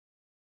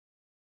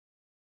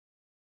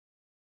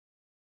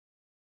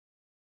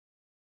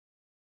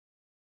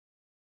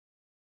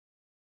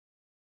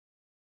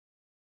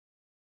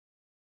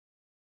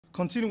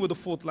Continuing with the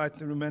fortnight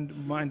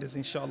reminders,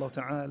 inshallah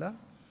ta'ala.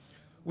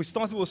 We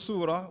started with a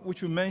surah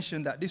which we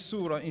mentioned that this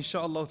surah,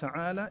 inshallah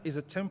ta'ala, is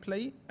a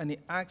template and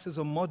it acts as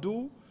a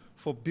model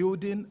for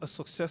building a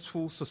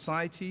successful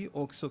society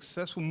or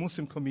successful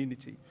Muslim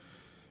community.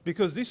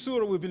 Because this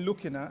surah we've been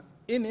looking at,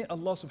 in it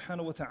Allah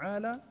subhanahu wa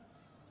ta'ala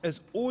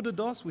has ordered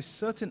us with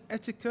certain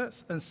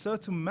etiquettes and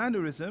certain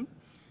mannerism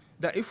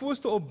that if we was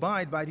to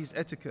abide by these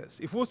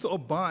etiquettes, if we was to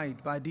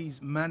abide by these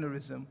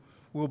mannerism,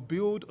 we'll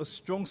build a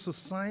strong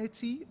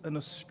society and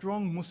a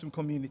strong Muslim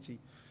community.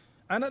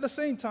 And at the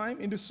same time,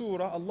 in the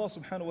surah, Allah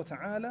subhanahu wa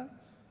ta'ala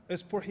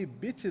has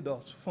prohibited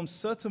us from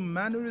certain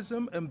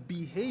mannerism and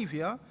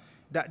behavior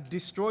that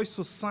destroys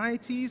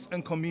societies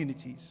and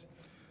communities.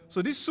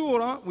 So this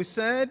surah, we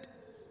said,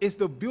 is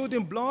the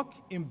building block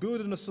in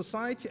building a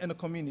society and a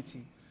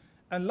community.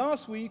 And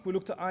last week, we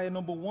looked at ayah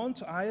number 1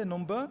 to ayah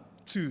number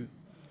 2.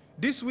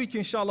 This week,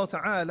 inshallah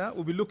ta'ala,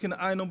 we'll be looking at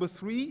ayah number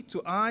 3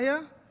 to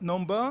ayah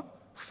number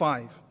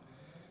 5.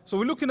 So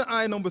we're looking at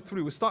ayah number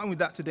 3. We're starting with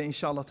that today,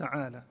 inshallah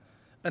ta'ala.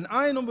 And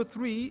ayah number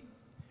 3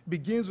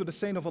 begins with the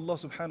saying of Allah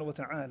subhanahu wa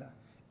ta'ala.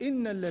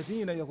 إِنَّ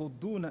الَّذِينَ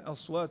يَغُضُّونَ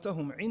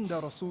أَصْوَاتَهُمْ عِنْدَ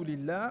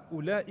رَسُولِ اللَّهِ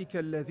أُولَٰئِكَ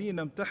الَّذِينَ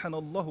امْتَحَنَ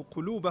اللَّهُ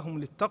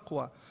قُلُوبَهُمْ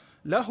لِلتَّقْوَى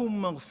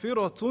لَهُمْ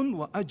مَغْفِرَةٌ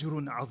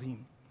وَأَجْرٌ عَظِيمٌ.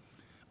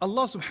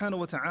 Allah subhanahu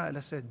wa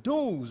ta'ala said,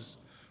 those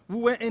who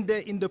were in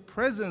the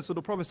presence of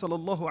the Prophet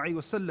sallallahu alaihi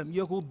wasallam,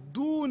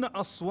 يَغُضُّونَ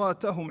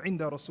أَصْوَاتَهُمْ عِنْدَ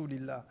رَسُولِ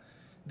اللَّهِ.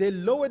 They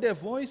lower their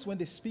voice when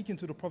they're speaking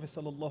to the Prophet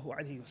sallallahu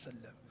alaihi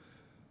wasallam.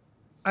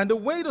 And the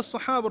way the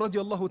Sahaba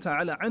radiallahu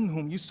ta'ala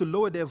anhum used to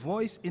lower their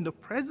voice in the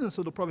presence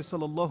of the Prophet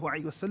sallallahu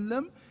alaihi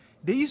wasallam,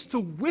 they used to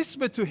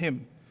whisper to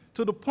him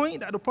to the point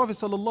that the Prophet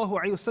sallallahu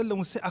alaihi wasallam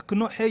would say, I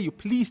cannot hear you,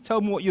 please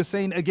tell me what you're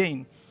saying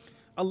again.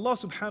 Allah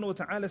subhanahu wa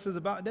ta'ala says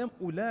about them,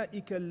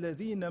 أُولَٰئِكَ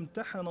الَّذِينَ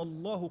امْتَحَنَ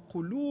اللَّهُ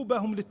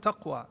قُلُوبَهُمْ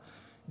لِلتَّقْوَى.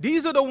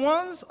 These are the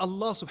ones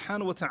Allah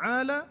subhanahu wa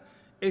ta'ala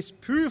is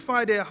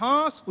purified their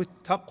hearts with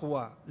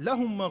taqwa.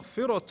 لَهُمْ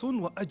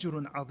مَغْفِرَةٌ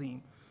وَأَجْرٌ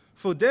عَظِيمٌ.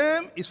 For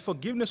them is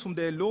forgiveness from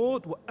their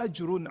Lord,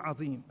 وَأَجْرٌ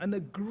عَظِيمٌ. And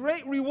a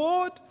great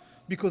reward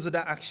because of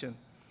that action.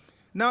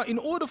 Now, in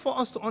order for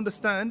us to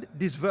understand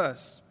this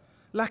verse,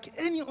 like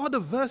any other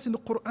verse in the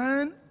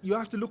Quran, you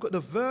have to look at the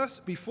verse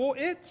before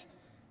it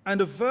and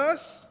the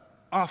verse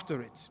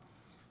after it.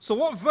 So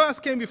what verse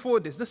came before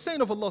this? The saying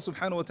of Allah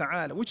subhanahu wa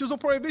ta'ala, which is a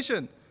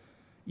prohibition.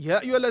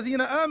 يَا أَيُّهَا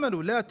الَّذِينَ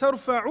آمَنُوا لَا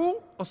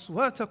تَرْفَعُوا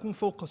أَصْوَاتَكُمْ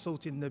فَوْقَ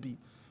صَوْتِ النَّبِيِّ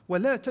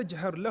وَلَا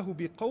تَجْهَرْ لَهُ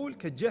بِقَوْلٍ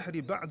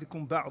كَجَهْرِ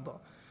بَعْضِكُمْ بَعْضًا.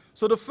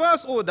 So the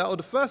first order, or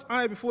the first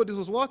ayah before this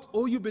was what?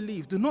 Oh, you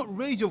believe, do not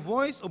raise your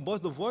voice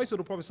above the voice of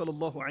the Prophet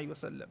sallallahu alaihi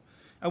wasallam.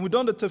 And we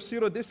done the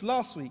tafsir of this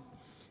last week.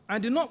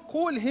 And do not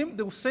call him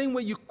the same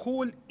way you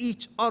call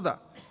each other.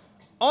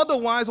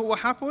 Otherwise, what will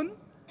happen?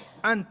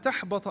 أَن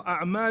تَحْبَطَ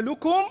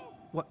أَعْمَالُكُمْ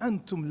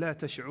وَأَنْتُمْ لَا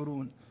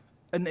تَشْعُرُونَ.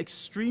 An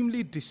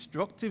extremely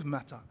destructive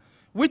matter.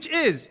 Which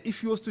is,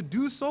 if you was to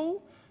do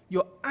so,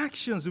 your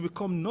actions will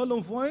become null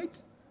and void.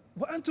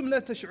 وَأَنْتُمْ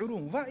لَا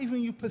تَشْعُرُونَ. Without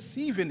even you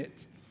perceiving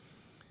it.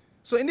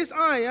 So in this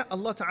ayah,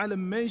 Allah Ta'ala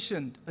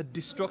mentioned a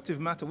destructive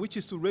matter, which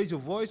is to raise your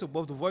voice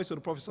above the voice of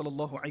the Prophet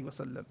Sallallahu Alaihi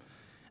Wasallam.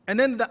 And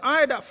then the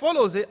ayah that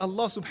follows it,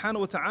 Allah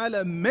Subhanahu Wa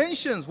Ta'ala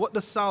mentions what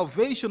the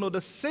salvation or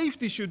the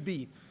safety should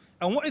be.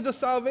 And what is the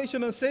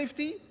salvation and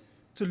safety?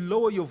 To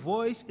lower your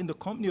voice in the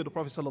company of the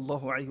Prophet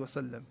Sallallahu Alaihi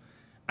Wasallam.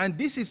 And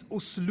this is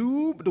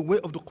usloob, the way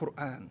of the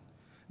Quran.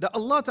 That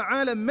Allah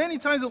Ta'ala, many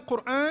times in the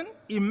Quran,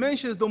 He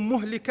mentions the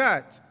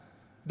muhlikat,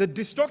 the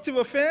destructive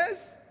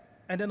affairs,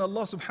 and then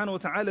Allah subhanahu wa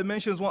ta'ala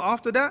mentions what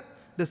after that?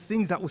 The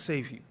things that will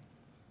save you.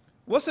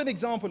 What's an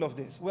example of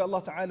this? Where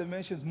Allah ta'ala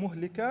mentions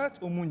muhlikat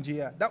or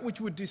munjiyat, that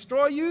which would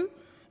destroy you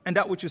and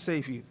that which will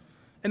save you.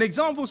 An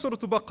example, Surah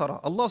Al-Baqarah,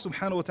 Allah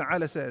subhanahu wa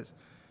ta'ala says,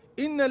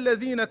 إِنَّ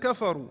الَّذِينَ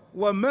كَفَرُوا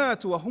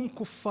وَمَاتُوا وَهُمْ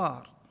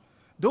كُفَّارٌ.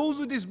 Those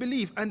who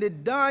disbelieve and they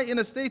die in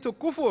a state of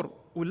kufr,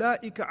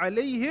 أُولَٰئِكَ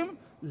عَلَيْهِمْ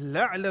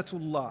لَعْلَةُ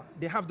اللَّهِ.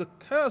 They have the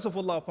curse of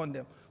Allah upon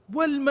them.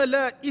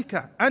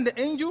 وَالْمَلَائِكَةِ, and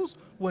the angels,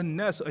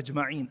 وَالنَّاسُ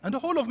أَجْمَعِينَ, and the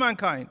whole of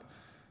mankind.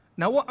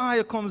 Now what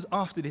ayah comes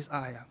after this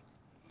ayah?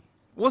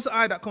 What's the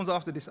ayah that comes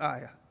after this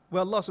ayah?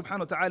 Where Allah subhanahu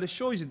wa ta'ala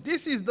shows you,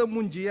 this is the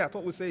munjiyat,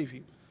 what will save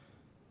you.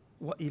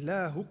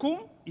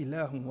 وَإِلَهُكُمْ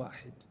إِلَهٌ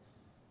وَاحِدٌ.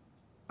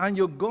 And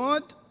your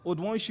God, or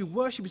the one you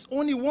worship, is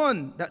only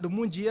one, that the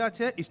munjiyat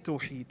here is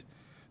tawheed.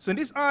 So in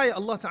this ayah,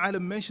 Allah ta'ala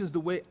mentions the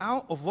way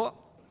out of what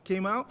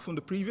came out from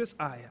the previous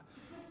ayah.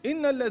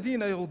 إِنَّ الَّذِينَ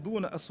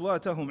يَغُضُّونَ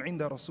أَصْوَاتَهُمْ عِنْدَ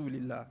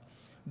رَسُولِ اللَّهِ.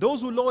 Those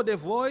who lower their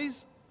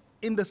voice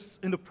in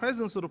the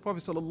presence of the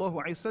Prophet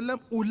sallallahu alaihi wasallam,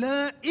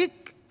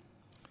 أُولَٰئِكَ.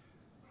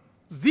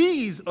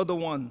 These are the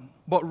ones.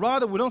 But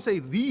rather, we don't say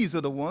these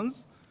are the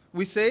ones.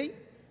 We say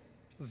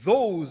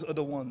those are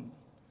the ones.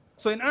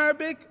 So in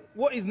Arabic,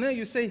 what is near,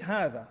 you say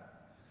هذا.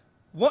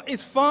 What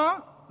is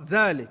far?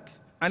 ذلك.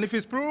 And if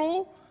it's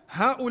plural,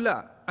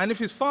 هؤلاء. And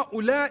if it's far,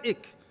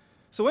 أُولَٰئِكَ.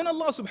 So when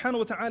Allah subhanahu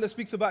wa ta'ala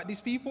speaks about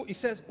these people, He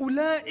says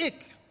أُولَٰئِكَ.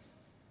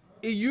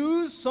 He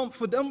used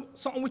for them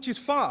something which is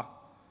far.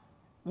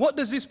 What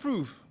does this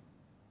prove?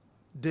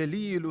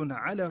 دَلِيلٌ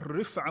عَلَى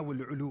الرِّفْعَ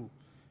وَالْعُلُوِّ.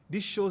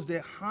 This shows their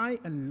high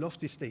and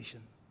lofty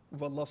station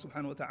of Allah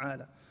subhanahu wa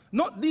ta'ala.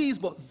 Not these,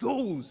 but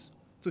those,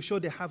 to show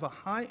they have a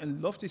high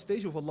and lofty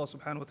stage of Allah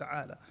subhanahu wa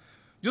ta'ala.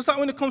 Just like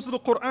when it comes to the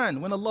Quran,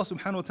 when Allah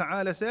subhanahu wa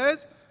ta'ala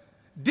says,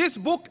 this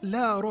book,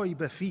 la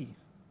rayba fi.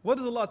 What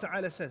does Allah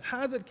ta'ala say?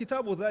 هذا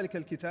الكتاب وذلك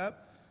الكتاب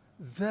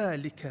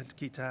ذلك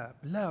الكتاب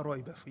لا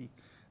ريب فيه.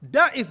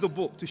 That is the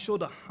book, to show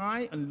the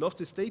high and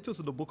lofty status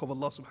of the book of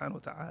Allah subhanahu wa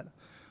ta'ala.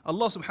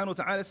 Allah subhanahu wa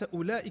ta'ala said,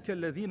 أولئك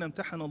الذين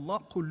امتحن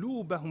الله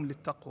قلوبهم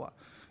للتقوى.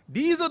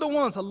 These are the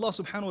ones Allah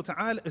subhanahu wa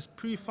ta'ala has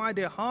purified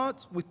their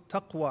hearts with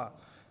taqwa.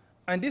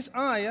 And this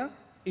ayah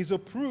is a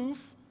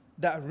proof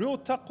that real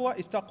taqwa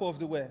is taqwa of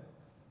the where?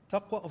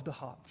 Taqwa of the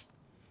heart.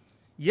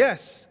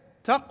 Yes,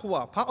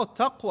 taqwa, part of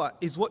taqwa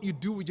is what you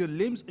do with your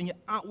limbs and your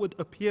outward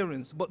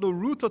appearance. But the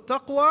root of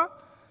taqwa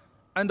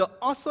and the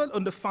asal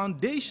and the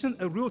foundation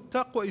of real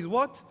taqwa is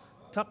what?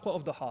 Taqwa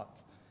of the heart.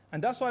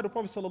 And that's why the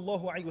Prophet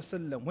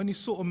ﷺ, when he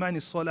saw a man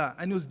in salah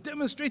and he was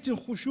demonstrating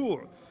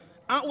khushu',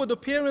 outward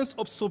appearance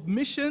of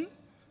submission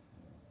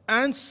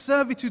and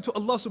servitude to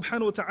Allah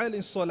subhanahu wa ta'ala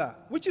in salah,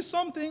 which is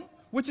something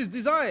which is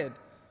desired.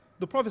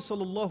 The Prophet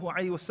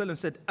ﷺ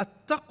said,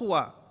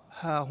 at-taqwa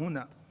ha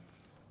huna.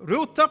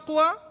 Real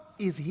taqwa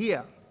is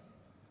here.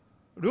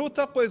 Real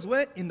taqwa is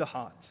where? In the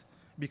heart.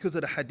 Because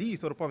of the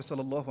hadith of the Prophet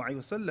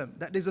ﷺ,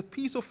 that there's a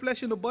piece of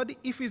flesh in the body.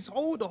 If it's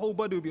whole, the whole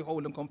body will be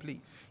whole and complete.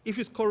 If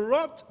it's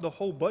corrupt, the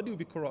whole body will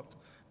be corrupt.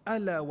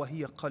 Ala wa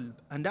hiya qalb.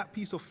 And that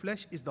piece of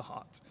flesh is the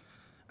heart.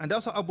 And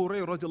that's what Abu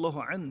Hurairah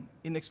radiallahu anhu,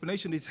 in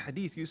explanation of this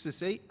hadith, used to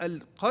say,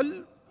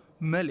 al-qalb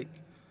malik,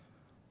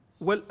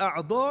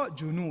 wal-a'da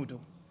junudu.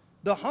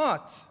 The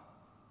heart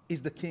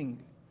is the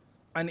king,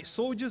 and its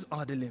soldiers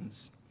are the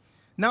limbs.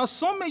 Now,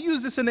 some may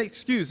use this as an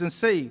excuse and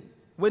say,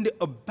 when they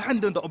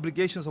abandon the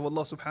obligations of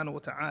Allah subhanahu wa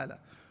ta'ala,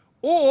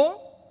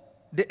 or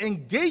they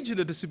engage in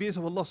the disobedience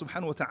of Allah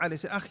subhanahu wa ta'ala, they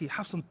say, Akhi,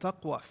 have some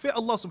taqwa, fear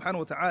Allah subhanahu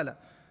wa ta'ala.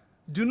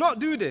 Do not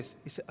do this.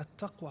 He said,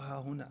 at-taqwa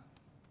ha huna.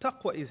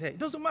 Taqwa is here. It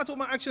doesn't matter what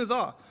my actions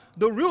are.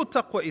 The real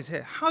taqwa is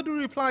here. How do we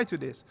reply to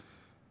this?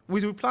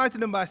 We reply to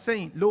them by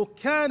saying, لو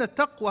كان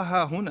تقوى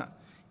ها هنا.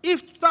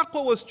 If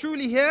taqwa was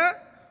truly here,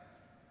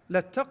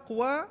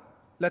 لتقوى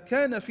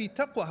لكان في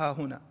تقوى ها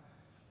هنا.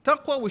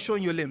 Taqwa will show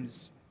in your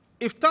limbs.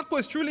 If taqwa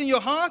is truly in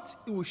your heart,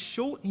 it will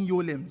show in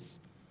your limbs.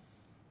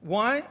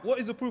 Why? What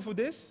is the proof of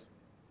this?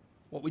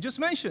 What we just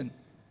mentioned.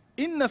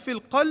 Inna fil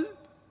qalb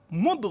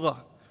mudghah.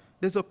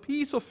 There's a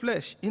piece of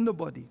flesh in the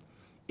body.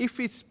 If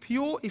it's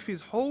pure, if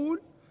it's whole,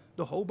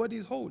 the whole body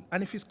is whole.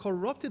 And if it's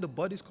corrupted, the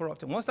body is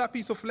corrupted. What's that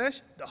piece of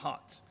flesh? The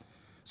heart.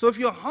 So if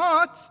your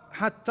heart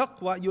had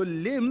taqwa, your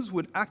limbs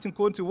would act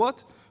according to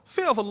what?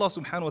 Fear of Allah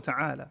subhanahu wa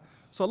ta'ala.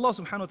 So Allah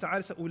subhanahu wa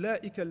ta'ala said,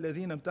 أُولَٰئِكَ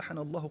الَّذِينَ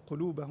امْتَحَنَ اللَّهُ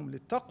قُلُوبَهُمْ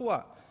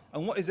لِلتَّقْوَى.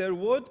 And what is their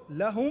reward?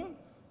 لَهُمْ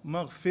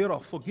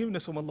مَغْفِرَةٌ.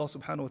 Forgiveness from Allah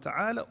subhanahu wa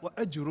ta'ala.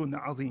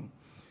 وَأَجْرٌ عَظِيمٌ.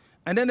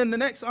 And then in the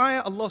next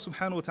ayah, Allah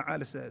subhanahu wa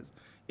ta'ala says,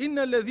 إِنَّ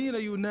الَّذِينَ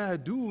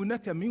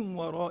يُنَادُونَكَ مِنْ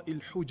وَرَاءِ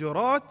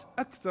الْحُجُرَاتِ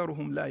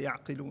أَكْثَرُهُمْ لَا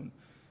يَعْقِلُونَ.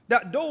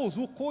 That those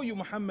who call you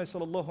Muhammad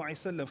sallallahu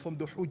alayhi wa sallam from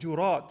the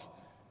hujurat.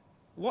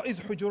 What is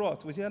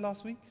hujurat? Was you here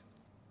last week?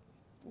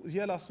 Was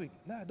you here last week?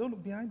 Nah, don't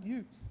look behind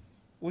you.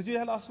 Was you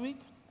here last week?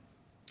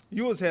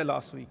 You was here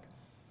last week.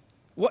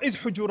 What is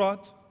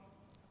hujurat?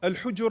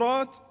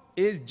 Al-hujurat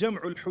is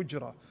jam'ul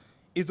hujra.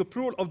 Is the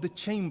plural of the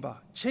chamber.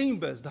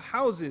 Chambers, the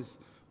houses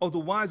of the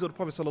wives of the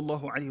Prophet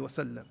sallallahu alayhi wa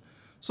sallam.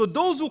 So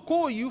those who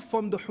call you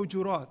from the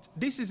hujurat,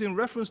 this is in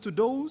reference to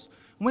those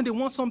when they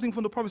want something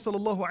from the Prophet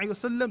sallallahu alaihi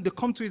wasallam, they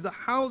come to the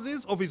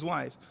houses of his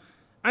wives,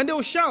 and they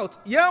will shout,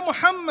 "Ya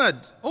Muhammad,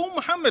 oh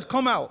Muhammad,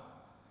 come out!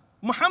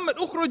 Muhammad,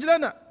 ukhruj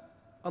lana!"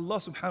 Allah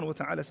subhanahu wa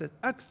ta'ala said,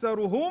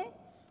 "Aktharuhum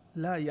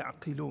la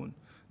ya'qilun."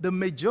 The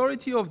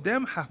majority of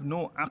them have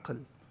no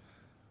aql.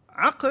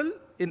 Aql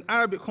in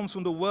Arabic comes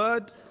from the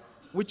word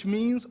which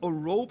means a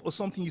rope or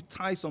something you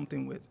tie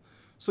something with.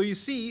 So you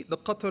see the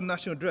Qatar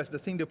national dress, the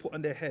thing they put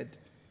on their head,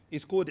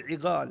 is called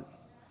igal.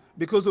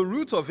 Because the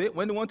root of it,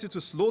 when they wanted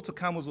to slaughter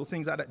camels or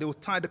things like that, they would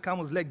tie the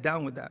camel's leg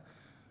down with that.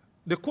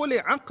 They call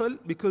it aql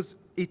because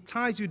it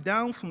ties you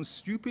down from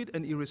stupid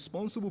and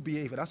irresponsible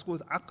behavior. That's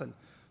called aql.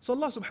 So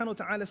Allah subhanahu wa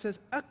ta'ala says,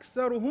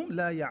 أَكْثَرُهُمْ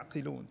لَا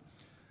يَعْقِلُونَ.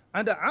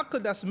 And the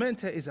aql that's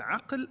meant here is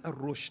aql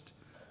al-rushd,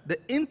 the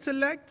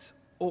intellect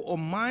or a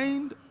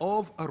mind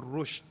of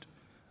al-rushd,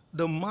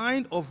 the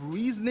mind of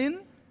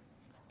reasoning,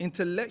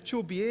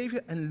 intellectual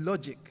behavior, and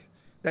logic.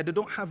 That they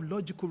don't have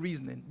logical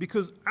reasoning.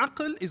 Because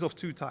aql is of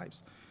two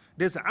types.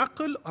 There's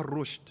aql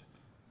al-rushd.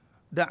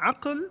 The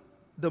aql,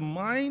 the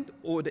mind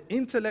or the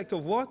intellect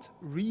of what?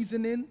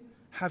 Reasoning,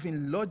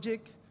 having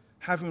logic,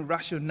 having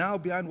rationale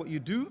behind what you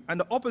do. And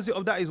the opposite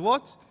of that is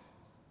what?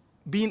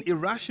 Being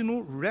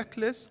irrational,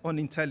 reckless,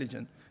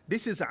 unintelligent.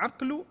 This is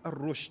aql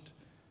al-rushd.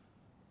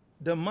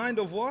 The mind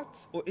of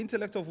what? Or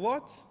intellect of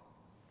what?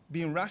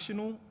 Being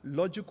rational,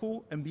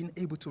 logical, and being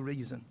able to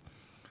reason.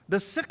 The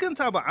second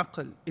type of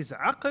aql is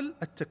aql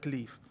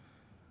al-taklif.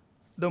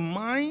 The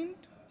mind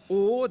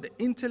or the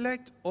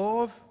intellect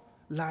of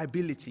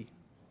liability.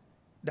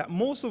 That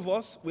most of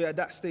us, we're at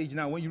that stage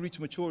now when you reach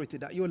maturity,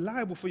 that you're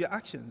liable for your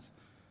actions.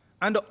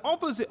 And the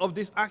opposite of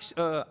this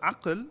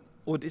aql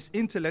or this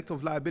intellect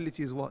of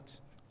liability is what?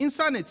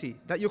 Insanity,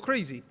 that you're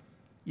crazy.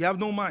 You have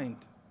no mind.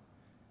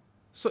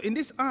 So in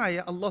this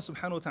ayah, Allah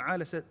subhanahu wa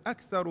ta'ala said,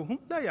 أَكْثَرُهُمْ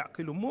لَا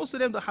يَعْقِلُونَ. Most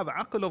of them don't have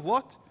aql of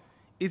what?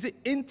 Is it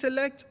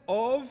intellect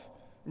of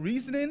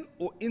reasoning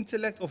or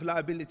intellect of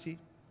liability?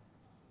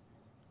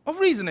 Of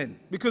reasoning.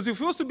 Because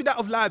if it was to be that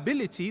of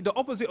liability, the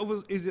opposite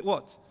of is it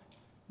what?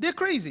 They're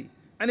crazy.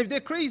 And if they're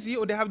crazy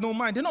or they have no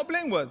mind, they're not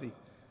blameworthy.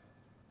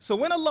 So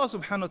when Allah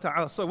subhanahu wa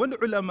ta'ala, so when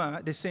the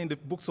ulama, they say in the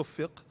books of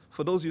fiqh,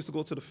 for those who used to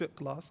go to the fiqh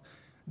class,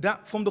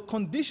 that from the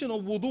condition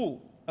of wudu,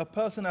 a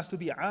person has to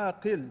be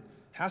aqil,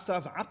 has to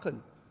have aql.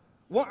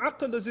 What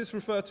aql does this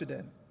refer to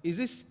then? Is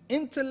this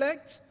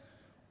intellect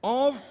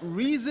of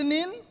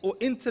reasoning or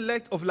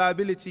intellect of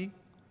liability?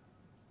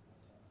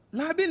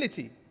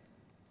 Liability.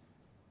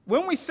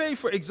 When we say,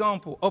 for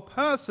example, a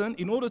person,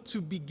 in order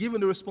to be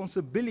given the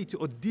responsibility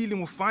of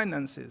dealing with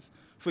finances,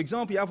 for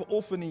example, you have an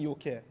orphan in your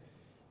care,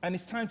 and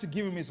it's time to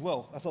give him his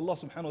wealth, as Allah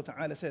subhanahu wa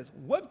ta'ala says,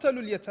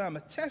 وَابْتَلُوا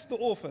الْيَتَامَ, test the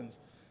orphans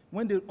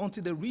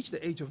until they reach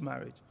the age of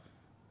marriage.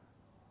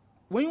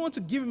 When you want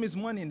to give him his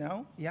money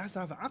now, he has to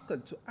have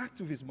aql to act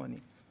with his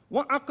money.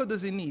 What aql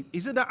does he need?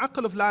 Is it the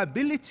aql of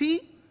liability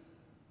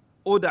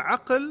or the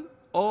aql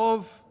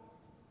of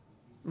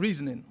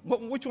reasoning?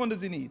 Which one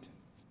does he need?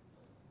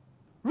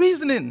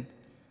 Reasoning.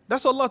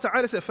 That's what Allah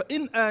Ta'ala said,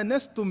 فَإِنْ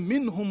آنَسْتُم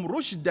مِّنْهُمْ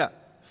رُشْدًا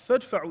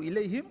فَادْفَعُوا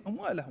إِلَيْهِمْ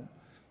أَمْوَالَهُم.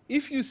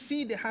 If you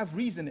see they have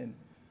reasoning,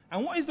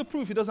 and what is the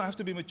proof? It doesn't have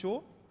to be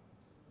mature.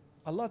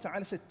 Allah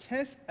Ta'ala said,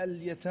 test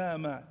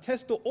al-yatama,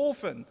 test the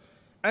orphan.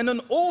 And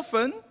an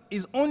orphan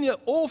is only an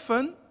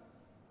orphan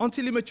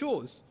until he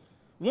matures.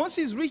 Once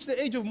he's reached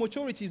the age of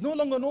maturity, he's no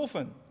longer an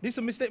orphan. This is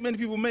a mistake many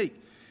people make.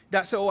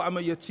 That say, oh, I'm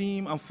a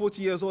yatim, I'm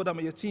 40 years old, I'm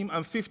a yatim,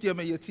 I'm 50, I'm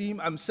a yatim,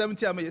 I'm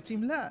 70, I'm a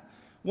yatim. La.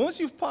 Once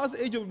you've passed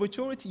the age of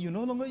maturity, you're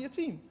no longer a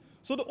yatim.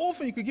 So the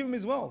orphan, you could give him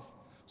his wealth.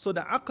 So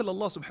the aql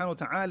Allah subhanahu wa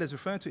ta'ala is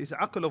referring to is the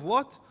aql of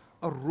what?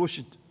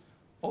 A-rushd,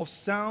 of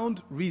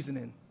sound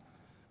reasoning.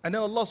 And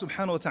then Allah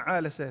subhanahu wa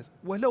ta'ala says,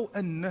 وَلَوْ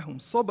أَنَّهُمْ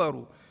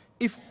صَبَرُوا.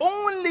 If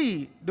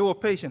only they were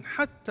patient,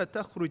 حَتَّى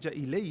تَخْرُجَ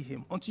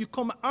إِلَيْهِمْ, until you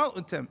come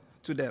out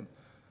to them,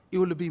 it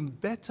will have been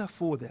better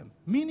for them.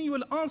 Meaning you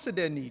will answer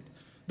their need.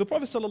 The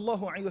Prophet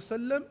sallallahu alaihi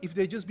wasallam, if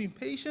they just been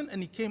patient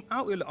and he came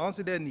out, he will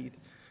answer their need.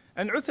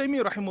 And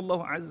Uthaymin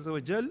rahimahullah azza wa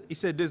jal, he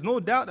said there's no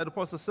doubt that the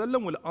Prophet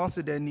sallallahu will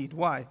answer their need.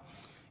 Why?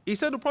 He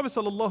said the Prophet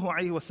sallallahu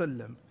alaihi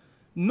wasallam,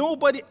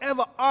 nobody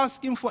ever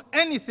asked him for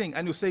anything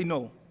and he'll say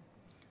no.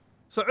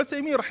 So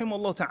Uthaymin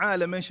rahimahullah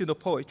ta'ala mentioned a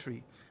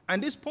poetry.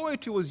 And this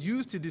poetry was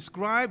used to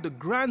describe the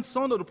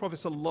grandson of the Prophet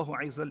sallallahu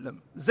alaihi wasallam,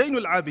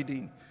 Zainul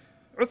Abidin.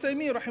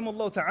 Uthaymin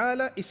rahimahullah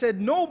ta'ala, he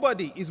said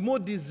nobody is more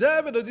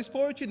deserving of this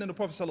poetry than the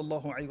Prophet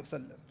sallallahu alaihi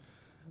wasallam.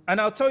 And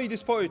I'll tell you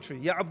this poetry.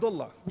 Ya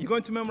Abdullah, you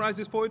going to memorize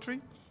this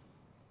poetry?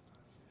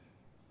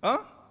 Huh?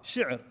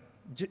 Shi'r.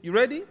 You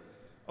ready?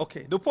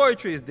 Okay, the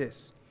poetry is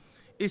this.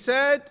 He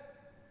said,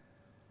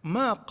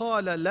 ما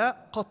قال لا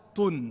قط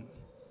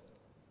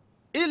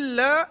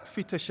إلا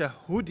في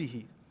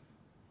تشهده.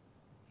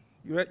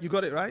 You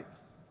got it right?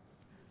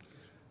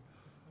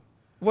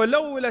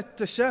 ولولا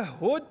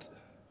التشهد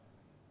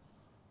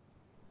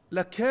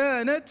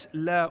لكانت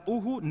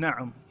لاؤه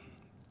نعم.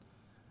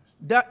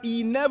 That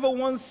he never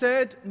once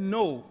said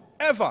no,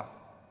 ever,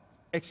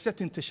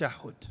 except in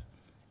tashahhud.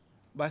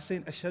 By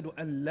saying, أشهد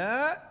أن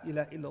لا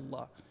إله إلا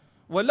الله.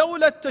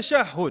 ولولا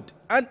التشهد.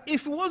 And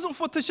if it wasn't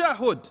for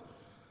tashahhud,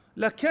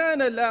 لكان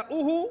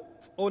لاؤه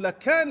or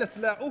لكانت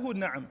لاؤه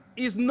نعم.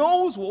 His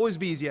nose will always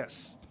be his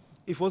yes,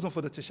 if it wasn't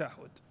for the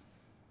tashahhud.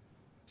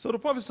 So the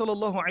Prophet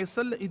sallallahu alaihi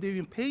wasallam, if they've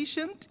been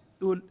patient,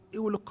 it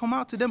will come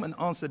out to them and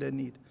answer their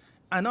need.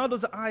 And how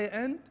does the ayah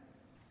end?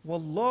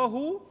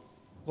 Wallahu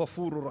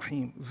ghafurur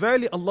rahim.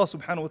 Verily Allah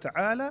subhanahu wa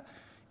ta'ala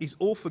is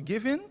all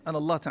forgiving and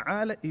Allah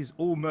ta'ala is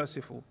all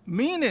merciful.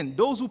 Meaning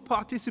those who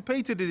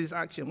participated in this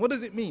action. What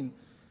does it mean?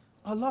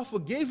 Allah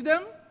forgave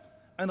them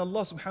and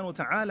Allah subhanahu wa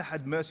ta'ala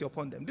had mercy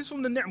upon them. This is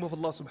from the ni'mah of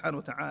Allah subhanahu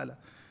wa ta'ala.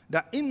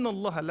 That inna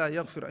Allah la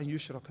yaghfir an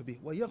yushraka bih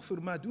wa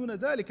yaghfir ma duna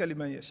dhalika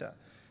liman yasha.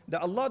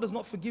 That Allah does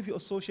not forgive you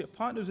associate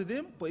partners with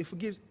him, but he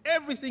forgives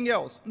everything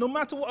else, no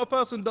matter what a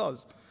person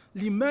does.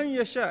 Liman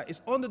yasha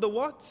is under the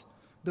what?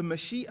 The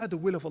mashi'ah, the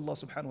will of Allah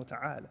subhanahu wa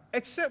ta'ala.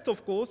 Except,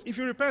 of course, if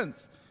he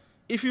repents.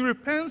 If he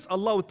repents,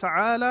 Allah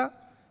ta'ala,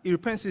 he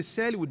repents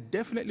sincerely, would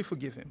definitely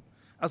forgive him.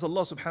 As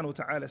Allah subhanahu wa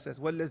ta'ala says,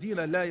 وَالَّذِينَ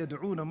لَا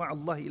يَدْعُونَ مَعَ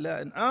اللَّهِ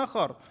إِلَهًا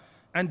آخَرَ.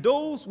 And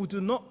those who do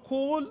not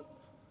call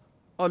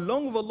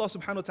along with Allah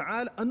subhanahu wa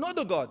ta'ala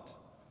another God.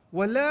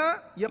 وَلَا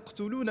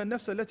يَقْتُلُونَ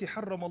النَّفْسَ الَّتِي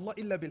حَرَّمَ اللَّهِ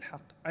إِلَّا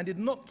بِالْحَقِّ. And did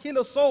not kill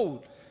a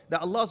soul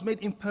that Allah has made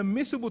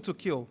impermissible to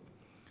kill.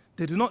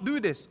 They do not do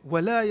this.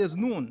 وَلَا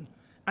يَزْنُونَ.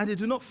 And they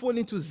do not fall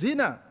into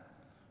zina.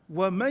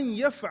 وَمَنْ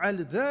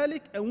يَفْعَلْ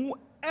ذَلِكَ. And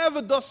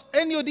whoever does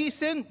any of these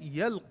sins,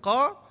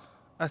 يَلْقَى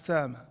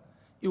أَثَامًا.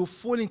 It will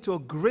fall into a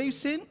grave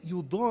sin.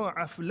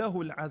 يُضَاعَفْ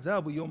لَهُ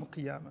الْعَذَابُ يَوْمَ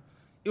الْقِيَامَةِ.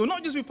 It will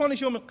not just be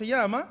punished يوم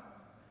القيامة,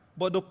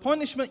 but the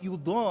punishment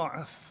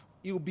يُضَاعَفْ.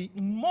 It will be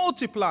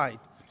multiplied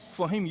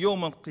for him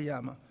يوم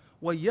القيامة.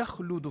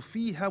 وَيَخْلُدُ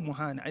فِيهَا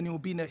مُهَانًا. And he will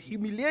be in a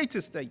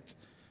humiliated state.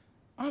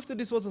 After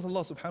this, what does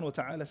Allah subhanahu wa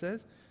ta'ala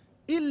says?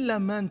 إِلَّا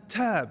مَنْ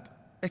تَابَ.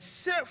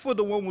 except for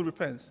the one who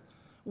repents.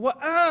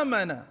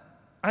 وَآمَنَ,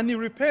 and he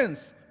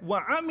repents.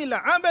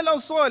 وَعَمِلَ عَمَلًا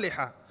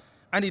صَالِحًا,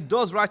 and he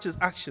does righteous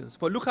actions.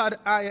 But look how the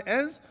ayah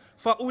ends.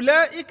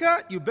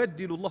 فَأُولَٰئِكَ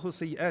يُبَدِّلُ اللَّهُ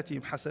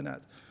سَيِّئَاتِهِمْ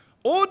حَسَنَاتٍ.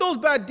 All those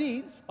bad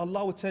deeds,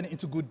 Allah will turn it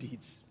into good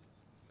deeds.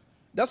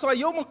 That's why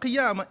Yawm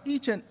al-Qiyamah,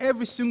 each and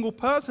every single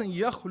person,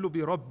 يَخْلُ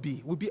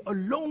بِرَبِّهِ, will be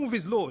alone with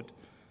his Lord.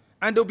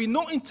 And there will be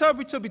no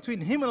interpreter between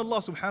him and Allah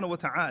subhanahu wa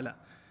ta'ala.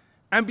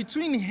 And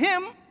between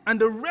him and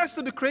the rest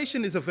of the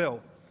creation is a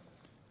veil.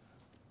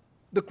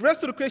 The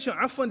rest of the creation,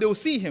 afwan, they will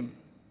see him.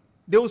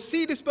 They will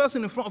see this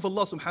person in front of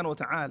Allah subhanahu wa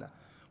ta'ala.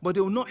 But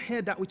they will not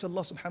hear that which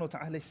Allah subhanahu wa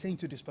ta'ala is saying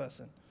to this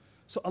person.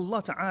 So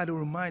Allah ta'ala will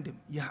remind him,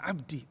 Ya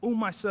abdi, O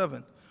my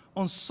servant,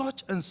 on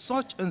such and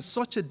such and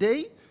such a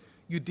day,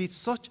 you did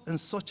such and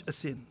such a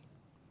sin.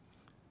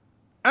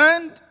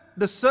 And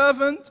the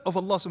servant of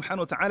Allah subhanahu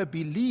wa ta'ala,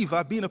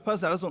 believer, being a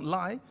person that doesn't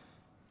lie,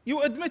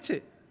 you admit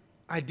it.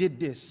 I did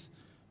this.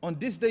 On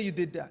this day you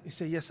did that. You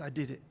say, yes, I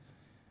did it.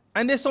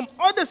 And there's some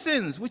other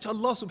sins which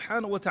Allah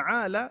subhanahu wa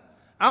ta'ala,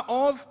 out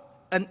of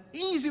an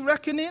easy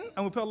reckoning,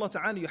 and we pray Allah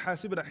ta'ala,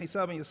 yuhasibuna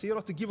hisaban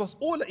yasira, to give us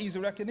all the easy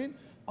reckoning,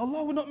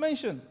 Allah will not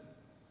mention.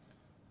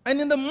 And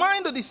in the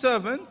mind of the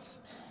servant,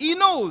 he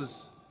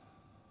knows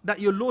that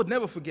your Lord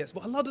never forgets.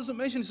 But Allah doesn't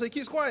mention it, so he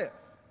keeps quiet.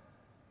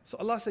 So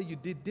Allah said, you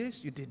did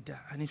this, you did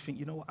that. And he think,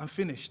 you know what, I'm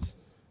finished.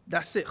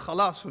 That's it,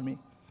 khalas for me.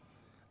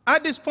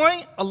 At this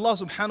point, Allah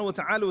subhanahu wa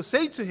ta'ala will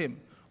say to him,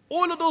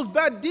 all of those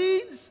bad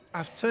deeds,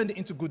 I've turned it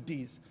into good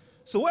deeds.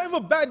 So whatever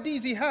bad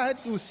deeds he had,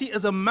 he will see it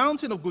as a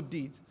mountain of good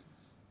deeds.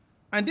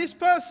 And this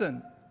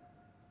person,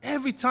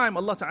 every time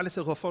Allah ta'ala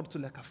says, ghafartu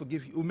lak, I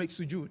forgive you, he will make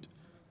sujood.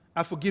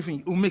 I've forgiven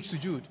you, he will make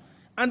sujood.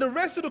 And the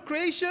rest of the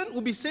creation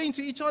will be saying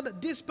to each other,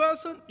 this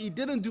person, he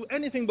didn't do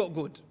anything but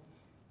good.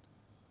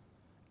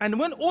 And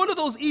when all of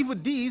those evil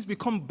deeds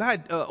become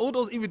bad, all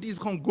those evil deeds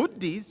become good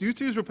deeds due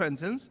to his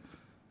repentance,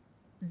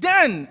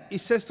 then he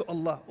says to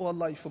Allah, oh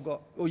Allah, you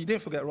forgot, or you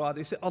didn't forget rather,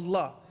 he said,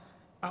 Allah,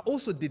 I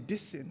also did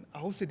this sin, I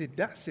also did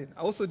that sin,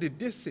 I also did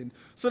this sin,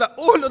 so that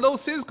all of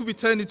those sins could be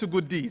turned into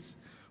good deeds.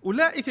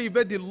 أُولَٰئِكَ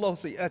يُبَدِّلُ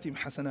اللَّهُ سَيِّئَاتِهِمْ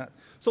حَسَنَاتٍ.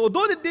 So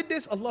although they did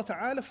this, Allah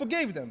Ta'ala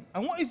forgave them.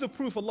 And what is the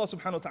proof Allah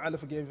Subhanahu wa Ta'ala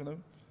forgave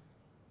them?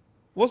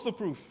 What's the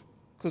proof?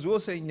 Because we're all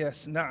saying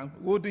yes, na'am.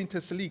 We're all doing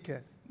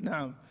taslika,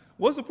 na'am.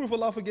 What's the proof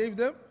Allah forgave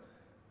them?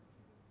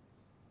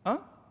 Huh?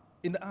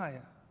 In the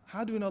ayah.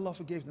 How do we know Allah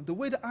forgave them? The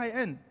way the ayah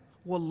ends,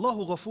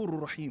 Wallahu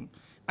ghafurur rahim.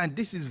 And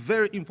this is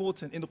very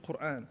important in the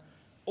Quran.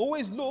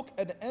 Always look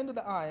at the end of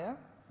the ayah,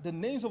 the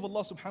names of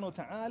Allah Subhanahu wa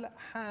Ta'ala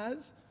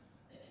has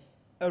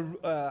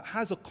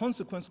a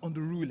consequence on the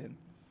ruling.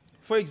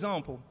 For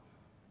example,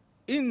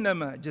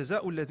 إنما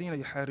جزاء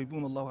الذين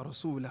يحاربون الله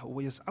ورسوله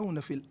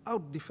ويسعون في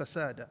الأرض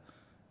فسادا.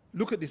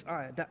 Look at this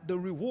ayah, that the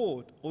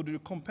reward or the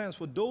recompense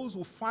for those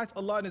who fight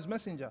Allah and His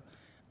Messenger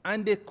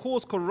and they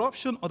cause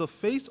corruption on the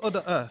face of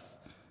the earth.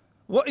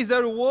 What is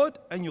their reward?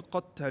 And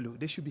يقتلوا,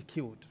 they should be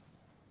killed.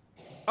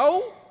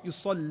 أو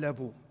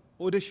يصلبوا,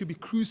 or they should be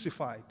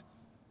crucified.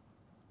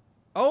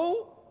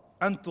 أو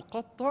أن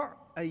تقطع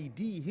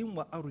أيديهم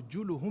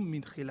وأرجلهم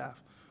من خلاف,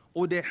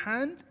 or their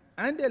hand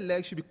and their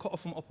leg should be cut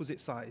off from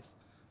opposite sides.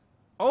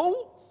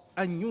 أو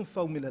أن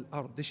ينفوا من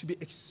الأرض, they should be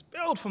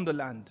expelled from the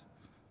land.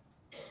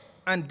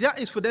 And that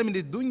is for them in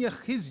the dunya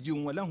خزي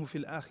ولهم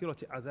في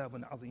الآخرة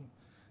عذاب عظيم.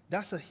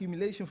 That's a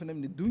humiliation for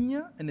them in the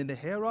dunya, and in the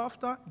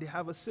hereafter they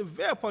have a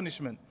severe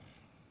punishment.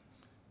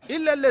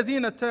 إلا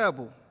الذين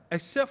تابوا,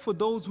 except for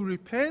those who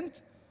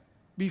repent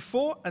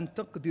before أن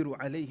تقدروا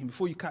عليهم,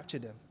 before you capture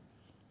them.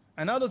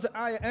 And how does the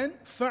ayah end?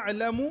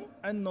 فَاعْلَمُوا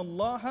أَنَّ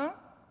اللَّهَ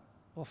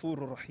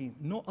غَفُورٌ رَحِيمٌ.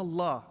 No,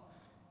 Allah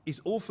is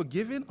all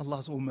forgiving, Allah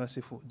is all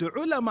merciful. The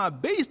ulama,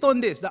 based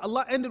on this, that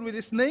Allah ended with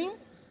this name,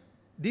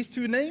 these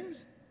two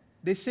names,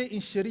 they say in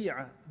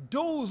Sharia,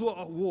 those who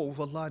are at war with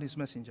Allah and His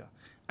Messenger,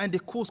 and they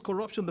cause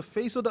corruption on the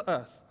face of the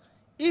earth,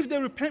 if they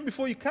repent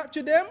before you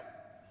capture them,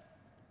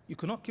 you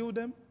cannot kill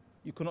them,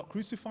 you cannot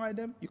crucify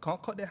them, you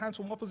can't cut their hands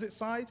from opposite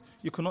sides,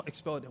 you cannot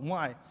expel them.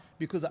 Why?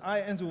 Because the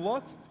ayah ends with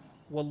what?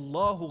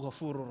 Wallahu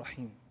ghafurur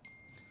rahim.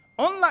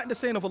 Unlike the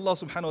saying of Allah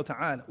subhanahu wa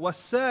ta'ala,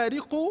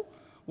 وَالسَّارِقُ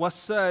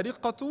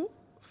وَالسَّارِقَةُ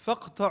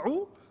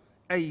فَاقْطَعُوا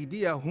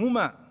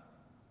أَيْدِيَهُمَا,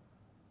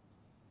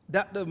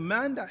 that the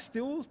man that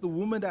steals, the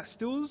woman that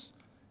steals,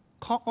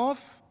 cut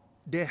off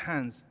their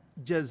hands.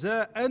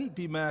 جَزَاءً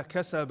بِمَا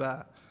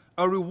كَسَبًا,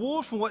 a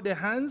reward from what their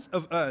hands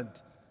have earned.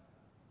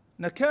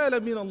 نَكَالًا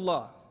مِنَ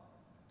اللَّهِ.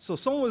 So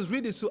someone was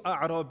reading to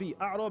A'rabi.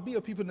 A'rabi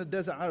are people in the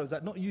desert Arabs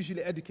that are not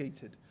usually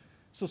educated.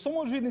 So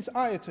someone was reading this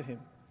ayah to him.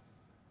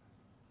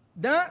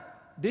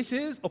 That this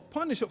is a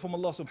punishment from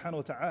Allah subhanahu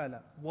wa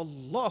ta'ala.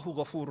 Wallahu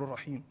ghafurur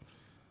rahim.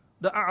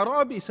 The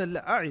A'rabi said,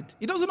 La'a'id.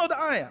 He doesn't know the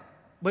ayah,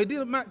 but he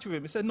didn't match with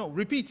him. He said, no,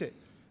 repeat it.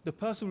 The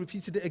person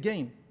repeated it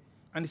again.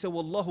 And he said,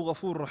 Wallahu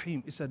ghafurur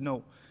rahim. He said,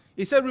 no.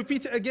 He said,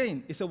 repeat it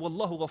again. He said,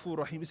 Wallahu ghafurur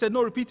rahim. He said,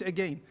 no, repeat it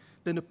again.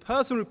 Then the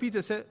person repeated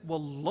and said,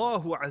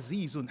 Wallahu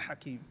azizun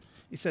hakim.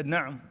 He said,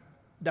 na'am,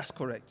 that's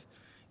correct.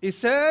 He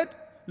said,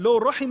 Lo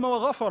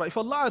rahima wa ghafara. If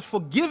Allah had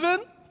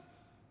forgiven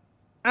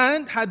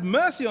and had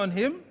mercy on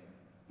him,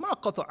 ما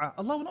قطع.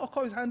 Allah will not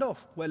cut his hand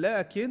off.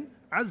 ولكن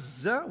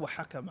عز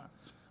وحكم.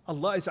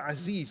 Allah is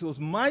Aziz, He was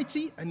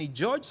mighty and He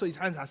judged, so His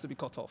hands has to be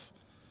cut off.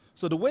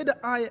 So the way the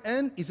ayah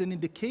end is an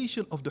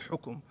indication of the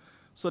hukum.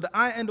 So the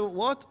ayah end of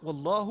what?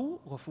 Wallahu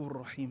ghafur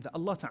rahim. That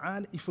Allah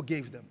Ta'ala, He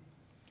forgave them.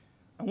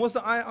 And what's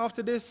the ayah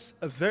after this?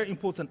 A very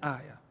important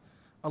ayah.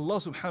 Allah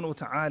Subhanahu wa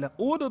Ta'ala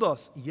ordered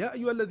us, Ya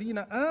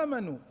ayyuhalladhina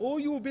amanu, all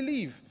you who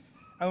believe.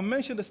 And we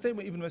mentioned the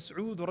statement Ibn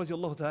Mas'ud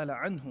radiallahu ta'ala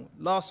anhu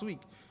last week.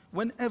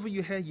 Whenever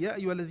you hear Ya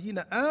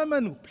ayyuhalladhina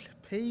amanu,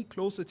 pay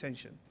close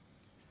attention.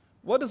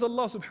 What does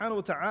Allah Subhanahu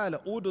wa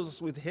Ta'ala order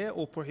us with here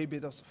or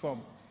prohibit us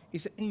from? He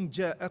said, إِن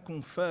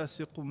جَاءَكُمْ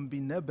فَاسِقٌ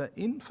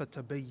بِنَبَإٍ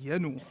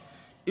فَتَبَيَّنُوا.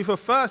 If a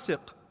fasiq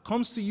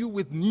comes to you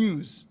with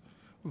news,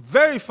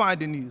 verify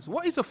the news.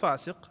 What is a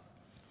fasiq?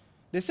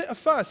 They say a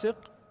fasiq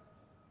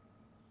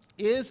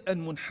is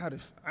an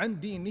munharif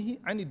عن دينه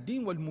عن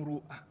الدين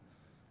والمروءة.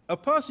 A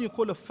person you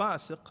call a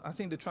fasiq, I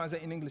think they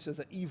translate in English as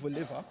an evil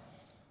liver,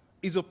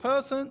 is a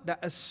person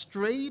that has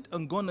strayed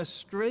and gone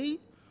astray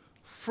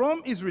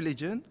from his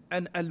religion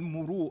and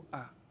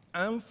al-muru'ah,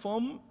 and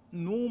from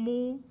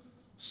normal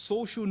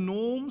social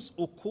norms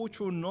or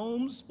cultural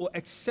norms or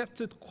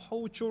accepted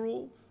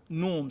cultural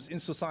norms in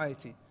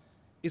society.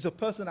 Is a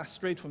person that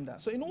strayed from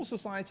that. So in all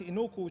society, in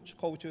all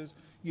cultures,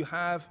 you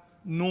have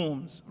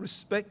norms,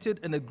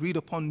 respected and agreed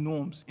upon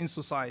norms in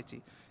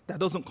society. That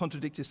doesn't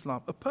contradict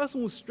Islam. A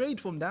person who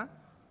strayed from that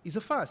is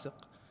a fasiq.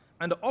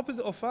 And the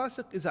opposite of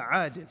fasiq is a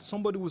adil,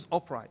 somebody who is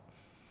upright.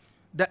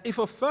 That if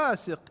a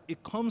fasiq,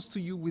 it comes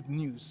to you with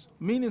news,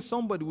 meaning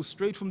somebody who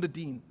strayed from the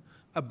deen,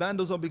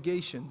 abandons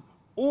obligation,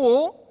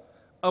 or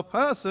a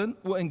person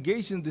who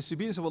engages in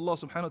disobedience of Allah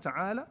subhanahu wa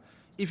ta'ala,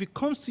 if it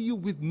comes to you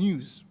with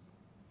news,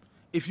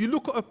 if you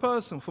look at a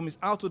person from his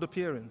outward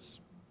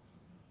appearance,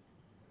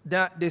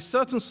 that there's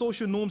certain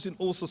social norms in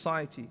all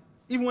society,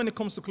 even when it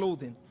comes to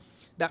clothing,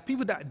 that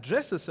people that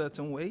dress a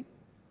certain way,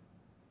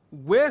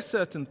 wear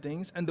certain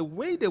things, and the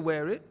way they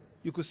wear it,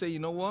 you could say, you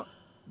know what,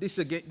 this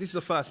is a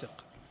fasiq.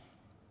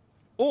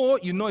 Or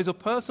you know, as a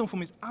person from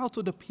his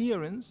outward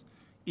appearance,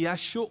 he has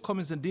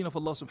shortcomings in the deen of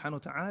Allah subhanahu wa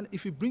ta'ala.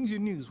 If he brings you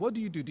news, what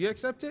do? Do you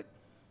accept it?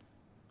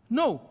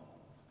 No.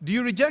 Do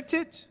you reject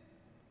it?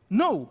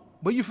 No.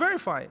 But you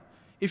verify it.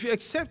 If you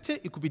accept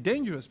it, it could be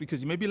dangerous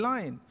because you may be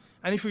lying.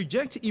 And if you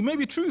reject it, he may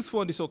be truthful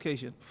on this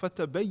occasion.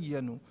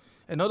 فَتَبَيَّنُوا.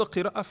 Another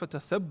qira'ah,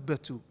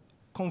 فَتَثَبَّتُوا.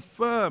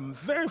 Confirm,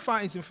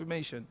 verify his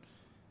information.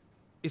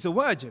 It's a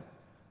wajib.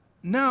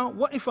 Now,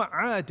 what if a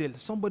adil,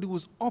 somebody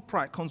who's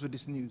upright, comes with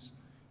this news?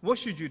 What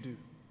should you do?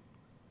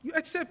 You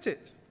accept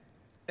it.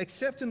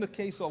 Except in the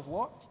case of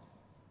what?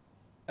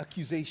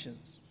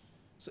 Accusations.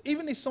 So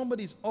even if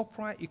somebody is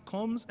upright, he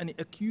comes and he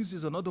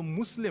accuses another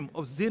Muslim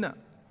of zina.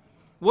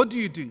 What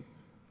do? Do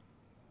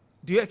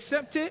you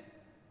accept it?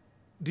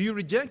 Do you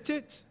reject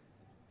it?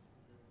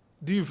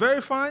 Do you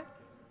verify?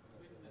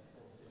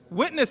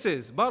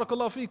 Witnesses.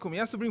 Barakallahu feekum. He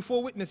has to bring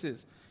 4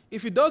 witnesses.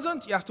 If he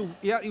doesn't,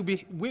 he'll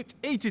be whipped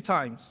 80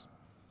 times.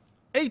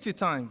 80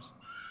 times.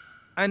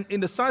 And in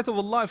the sight of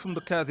Allah from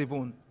the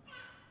kadhibun.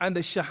 And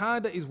the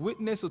shahada is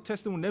witness or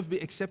testimony will never be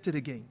accepted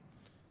again.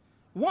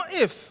 What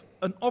if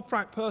an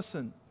upright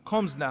person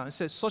comes now and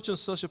says such and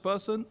such a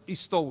person is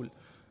stole?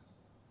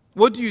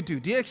 What do?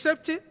 Do you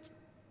accept it?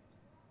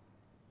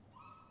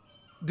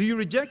 Do you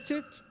reject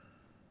it?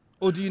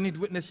 Or do you need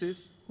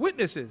witnesses?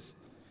 Witnesses.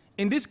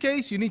 In this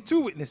case, you need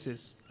 2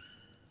 witnesses.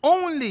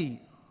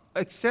 Only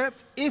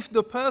accept if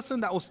the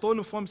person that was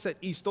stolen from said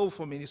he stole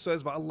from me and he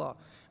swears by Allah.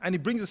 And he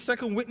brings a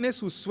second witness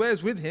who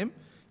swears with him.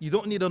 You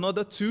don't need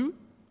another 2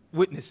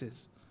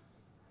 witnesses.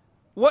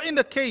 What in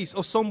the case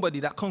of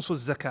somebody that comes for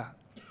zakah,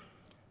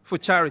 for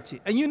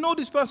charity, and you know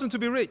this person to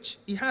be rich,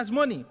 he has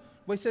money,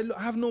 but he said, look,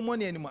 I have no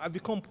money anymore, I've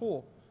become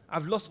poor,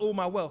 I've lost all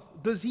my wealth.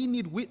 Does he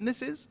need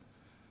witnesses?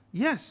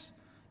 Yes.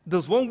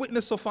 Does 1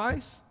 witness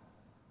suffice?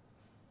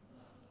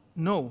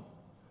 No.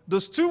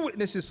 Does 2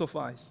 witnesses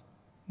suffice?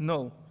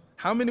 No.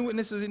 How many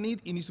witnesses does he need?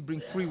 He needs to bring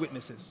 3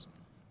 witnesses.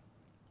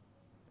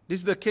 This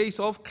is the case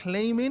of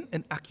claiming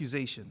an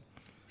accusation.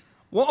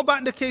 What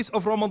about the case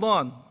of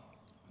Ramadan?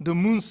 The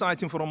moon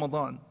sighting for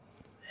Ramadan.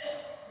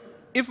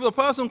 If the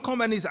person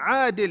comes and is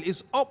adil,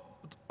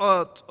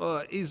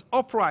 is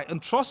upright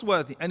and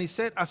trustworthy, and he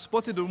said, I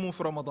spotted the moon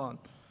for Ramadan,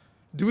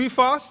 do we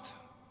fast?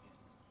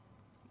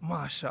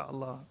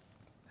 MashaAllah.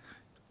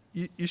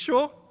 You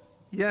sure?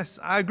 Yes,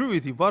 I agree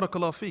with you.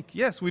 Barakallahu feek.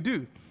 Yes, we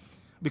do.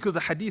 Because the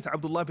hadith,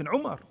 Abdullah bin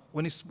Umar,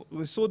 when he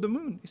saw the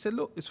moon, he said,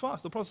 look, it's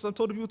fast. The Prophet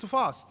told the people to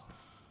fast.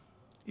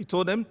 He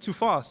told them to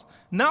fast.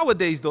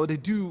 Nowadays, though, they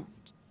do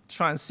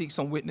try and seek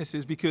some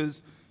witnesses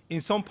because in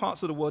some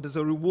parts of the world, there's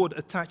a reward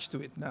attached to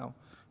it now.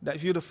 That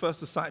if you're the first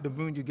to sight the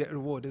moon, you get a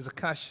reward. There's a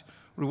cash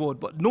reward.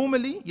 But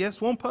normally,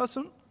 yes, 1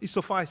 person, it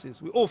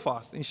suffices. We all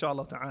fast,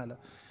 inshallah ta'ala.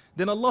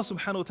 Then Allah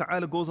subhanahu wa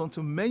ta'ala goes on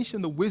to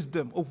mention the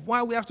wisdom of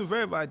why we have to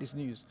verify this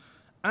news.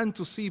 And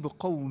to see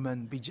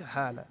qawman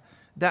bijahala.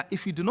 That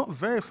if you do not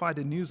verify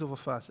the news of a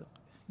fasiq,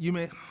 you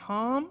may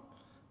harm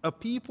a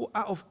people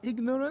out of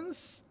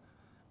ignorance,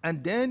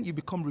 and then you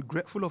become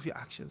regretful of your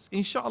actions.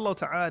 Inshallah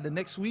ta'ala, the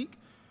next week,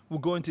 we'll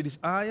go into this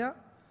ayah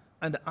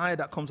and the ayah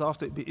that comes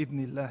after it,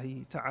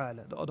 bi-idhnillahi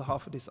ta'ala, the other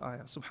half of this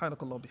ayah.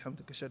 Subhanakallah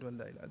bihamdika ashhadu an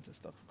la ilaha illa anta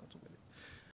astaghfiruka wa atubu ilayk.